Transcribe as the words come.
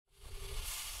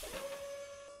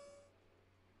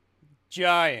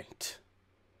Giant,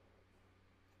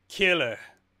 killer,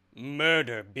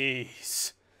 murder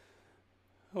bees.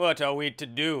 What are we to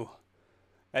do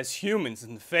as humans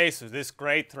in the face of this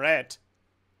great threat?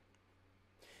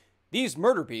 These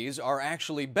murder bees are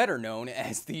actually better known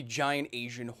as the giant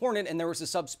Asian hornet, and there was a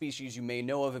subspecies you may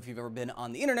know of if you've ever been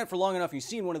on the internet for long enough. You've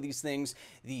seen one of these things,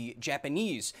 the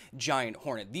Japanese giant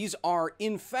hornet. These are,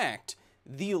 in fact,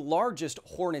 the largest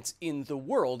hornets in the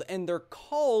world, and they're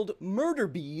called murder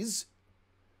bees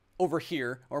over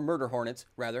here, or murder hornets,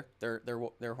 rather.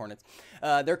 They're hornets.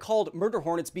 They're called murder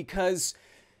hornets because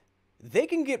they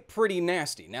can get pretty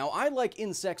nasty. Now, I like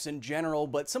insects in general,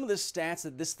 but some of the stats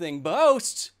that this thing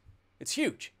boasts, it's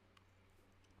huge,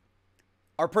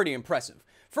 are pretty impressive.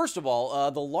 First of all,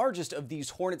 the largest of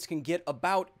these hornets can get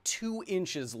about 2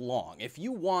 inches long. If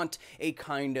you want a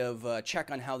kind of check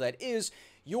on how that is,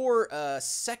 your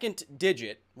second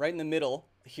digit, right in the middle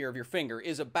here of your finger,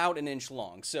 is about 1 inch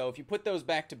long. So if you put those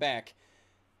back to back,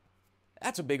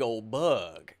 that's a big old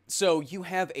bug. So you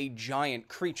have a giant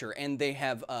creature, and they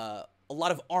have a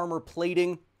lot of armor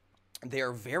plating. They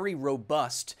are very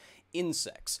robust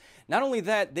insects. Not only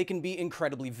that, they can be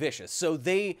incredibly vicious. So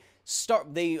the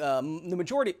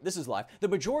majority, this is live, the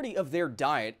majority of their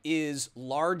diet is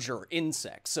larger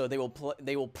insects. So they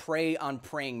will prey on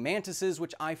praying mantises,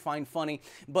 which I find funny,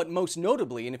 but most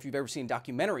notably, and if you've ever seen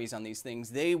documentaries on these things,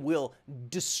 they will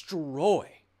destroy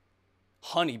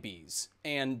honeybees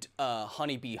and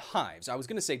honeybee hives. I was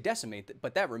going to say decimate,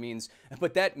 but that means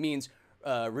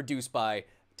reduce by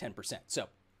 10%. So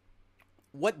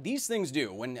what these things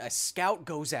do, when a scout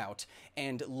goes out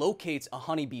and locates a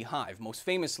honeybee hive, most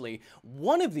famously,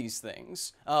 one of these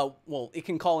things, well, it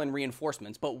can call in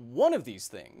reinforcements, but one of these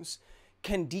things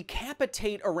can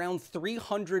decapitate around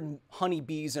 300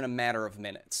 honeybees in a matter of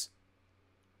minutes.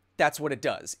 That's what it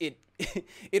does.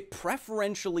 It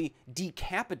preferentially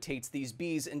decapitates these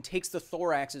bees and takes the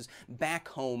thoraxes back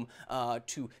home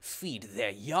to feed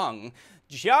their young.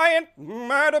 Giant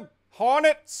murder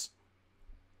hornets!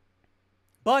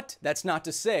 But that's not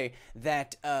to say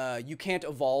that you can't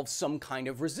evolve some kind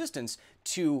of resistance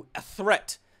to a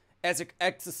threat as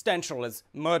existential as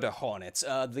murder hornets.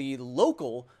 The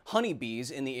local honeybees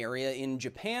in the area in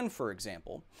Japan, for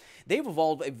example, they've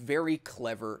evolved a very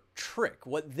clever trick.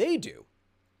 What they do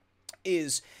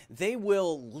is they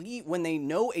will leave when they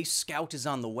know a scout is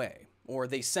on the way, or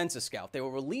they sense a scout, they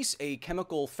will release a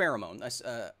chemical pheromone,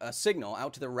 a signal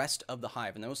out to the rest of the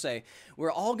hive. And they'll say,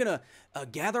 we're all going to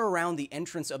gather around the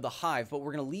entrance of the hive, but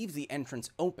we're going to leave the entrance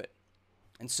open.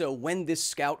 And so when this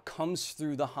scout comes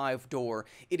through the hive door,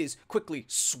 it is quickly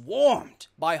swarmed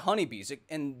by honeybees.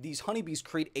 And these honeybees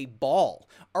create a ball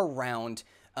around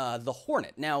the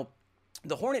hornet. Now,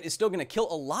 the hornet is still going to kill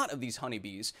a lot of these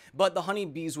honeybees, but the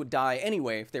honeybees would die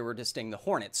anyway if they were to sting the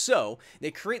hornet. So they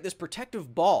create this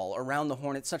protective ball around the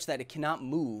hornet such that it cannot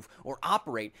move or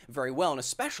operate very well, and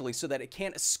especially so that it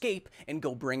can't escape and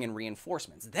go bring in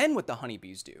reinforcements. Then what the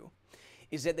honeybees do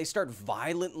is that they start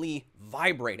violently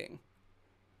vibrating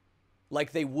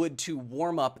like they would to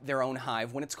warm up their own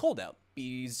hive when it's cold out.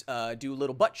 Bees do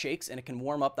little butt shakes and it can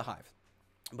warm up the hive.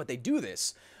 But they do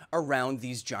this around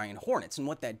these giant hornets. And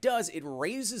what that does, it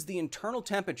raises the internal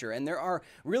temperature. And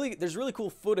there's really cool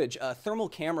footage, thermal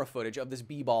camera footage of this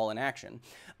bee ball in action.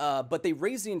 But they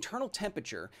raise the internal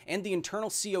temperature and the internal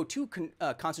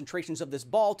CO2 concentrations of this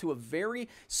ball to a very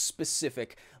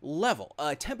specific level.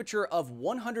 A temperature of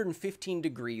 115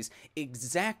 degrees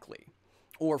exactly,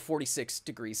 or 46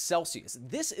 degrees Celsius.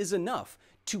 This is enough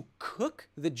to cook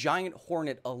the giant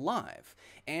hornet alive.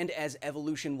 And as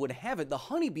evolution would have it, the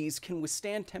honeybees can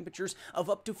withstand temperatures of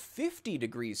up to 50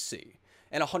 degrees C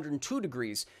and 122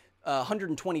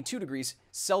 degrees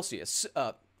Celsius,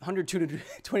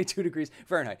 122 degrees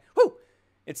Fahrenheit. Whew!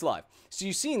 It's live. So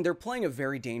you've seen they're playing a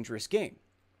very dangerous game.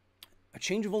 A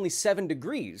change of only 7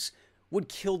 degrees would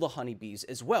kill the honeybees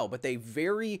as well, but they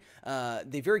very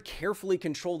carefully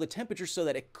control the temperature so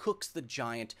that it cooks the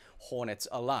giant hornets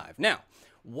alive. Now,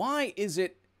 why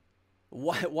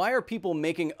are people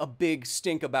making a big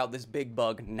stink about this big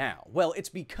bug now? Well, it's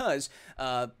because,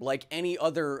 like any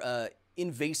other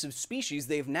invasive species,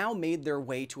 they've now made their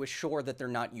way to a shore that they're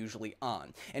not usually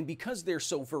on. And because they're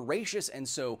so voracious and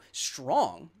so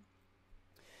strong,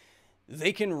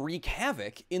 they can wreak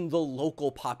havoc in the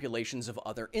local populations of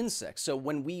other insects. So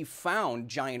when we found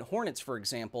giant hornets, for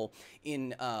example,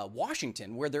 in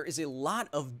Washington, where there is a lot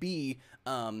of bee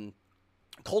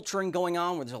culturing going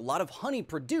on, where there's a lot of honey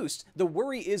produced, the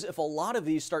worry is if a lot of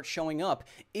these start showing up,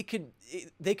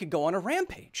 they could go on a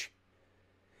rampage.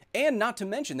 And not to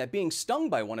mention that being stung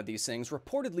by one of these things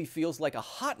reportedly feels like a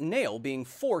hot nail being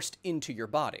forced into your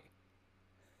body.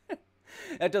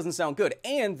 That doesn't sound good.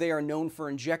 And they are known for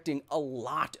injecting a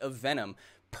lot of venom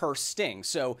per sting.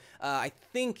 So I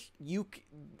think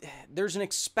there's an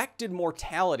expected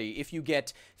mortality if you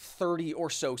get 30 or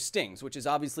so stings, which is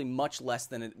obviously much less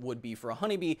than it would be for a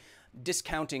honeybee,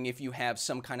 discounting if you have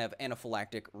some kind of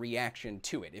anaphylactic reaction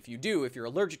to it. If you do, if you're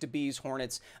allergic to bees,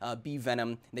 hornets, bee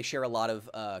venom, they share a lot of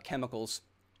chemicals.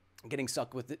 Getting stung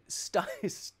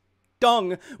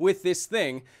with this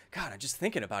thing, God, I'm just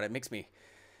thinking about it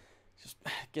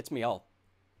gets me all.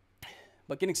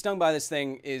 But getting stung by this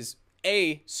thing is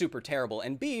A, super terrible,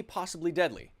 and B, possibly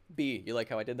deadly. B, you like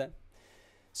how I did that?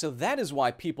 So that is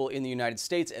why people in the United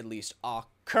States, at least, are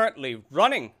Currently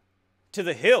running to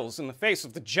the hills in the face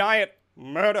of the giant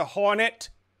murder hornet.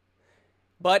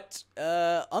 But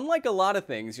unlike a lot of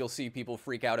things you'll see people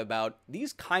freak out about,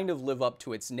 these kind of live up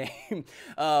to its name.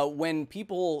 When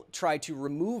people try to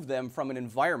remove them from an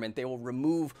environment, they will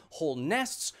remove whole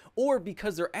nests, or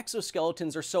because their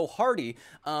exoskeletons are so hardy,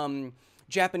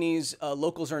 Japanese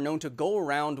locals are known to go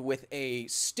around with a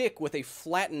stick with a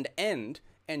flattened end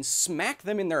and smack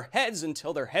them in their heads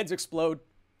until their heads explode.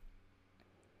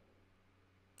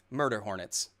 Murder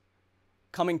hornets.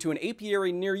 Coming to an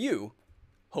apiary near you,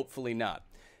 hopefully not.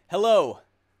 Hello,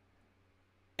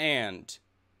 and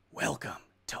welcome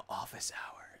to Office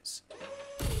Hours.